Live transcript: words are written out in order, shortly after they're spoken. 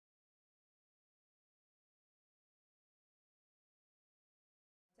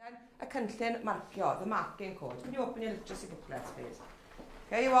A cynllun marcio, the marking code. Can you open your literacy booklet, please?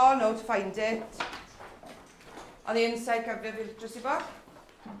 Okay, you all know to find it on the inside cover of your literacy book.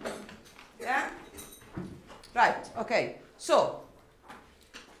 Yeah? Right, okay. So,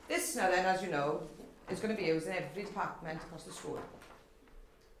 this now then, as you know, is going to be used in every department across the school.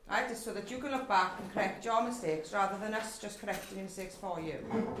 Right, it's so that you can look back and correct your mistakes rather than us just correcting your mistakes for you.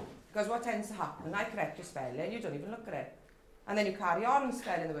 Because what tends to happen, I correct your spelling, you don't even look at it. And then you carry on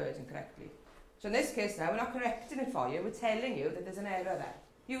spelling the words incorrectly. So in this case now, we're not correcting it for you, we're telling you that there's an error there.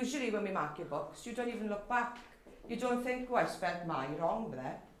 Usually when we mark your books, you don't even look back. You don't think, oh, I spelled my wrong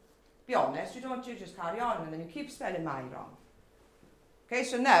there. Be honest, you just carry on and then you keep spelling my wrong. Okay,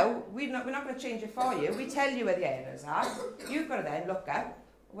 so now, we're not going to change it for you. We tell you where the errors are. You've got to then look at,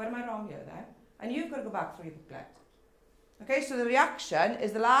 where am I wrong here then? And you've got to go back through your booklet. Okay, so the reaction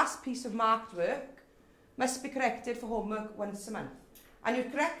is the last piece of marked work must be corrected for homework once a month. And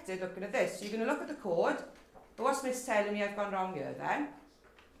you've corrected looking at this. So you're going to look at the code. But what's Miss telling me I've gone wrong here then?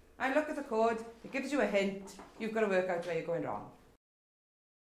 I look at the code, it gives you a hint, you've got to work out where you're going wrong.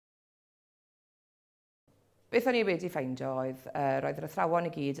 Beth o'n i wedi ffeindio oedd roedd yr athrawon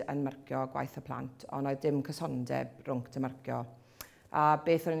I gyd yn marcio gwaith y plant, ond oedd dim cysondeb rhwng y marcio. A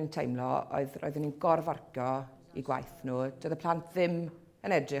beth o'n i'n teimlo oedd roedden ni'n gorfarcio I gwaith nhw. Doedd y plant ddim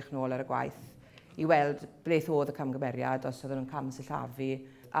yn edrych nôl ar y gwaith I weld beth oedd y camgymeriad os oedden nhw'n camsillafu,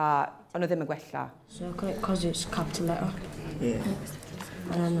 a o'n nhw ddim yn gwella. So because it's capital letter. Yeah.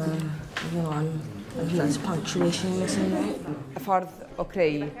 And then the one, there's punctuation missing there. Y ffordd o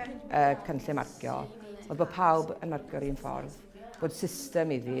creu cynllun marcio oedd bod pawb yn marcio'r un ffordd, bod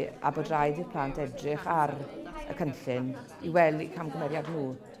system iddi a bod rhaid i'r plant edrych ar y cynllun I weld I camgymeriad nhw.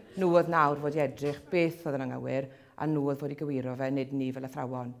 Nhw oedd nawr fod I edrych beth oedd yn anghywir a nhw oedd fod I gywiro fe, nid ni fel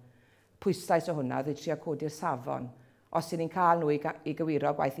athrawon. Pwyslais o hwnna oedd I trio codi'r safon. Os ni'n cael nhw I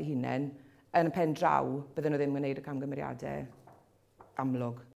gywiro gwaith eu hunain, yn pen draw, bydden nhw ddim yn gwneud y camgymeriadau amlwg.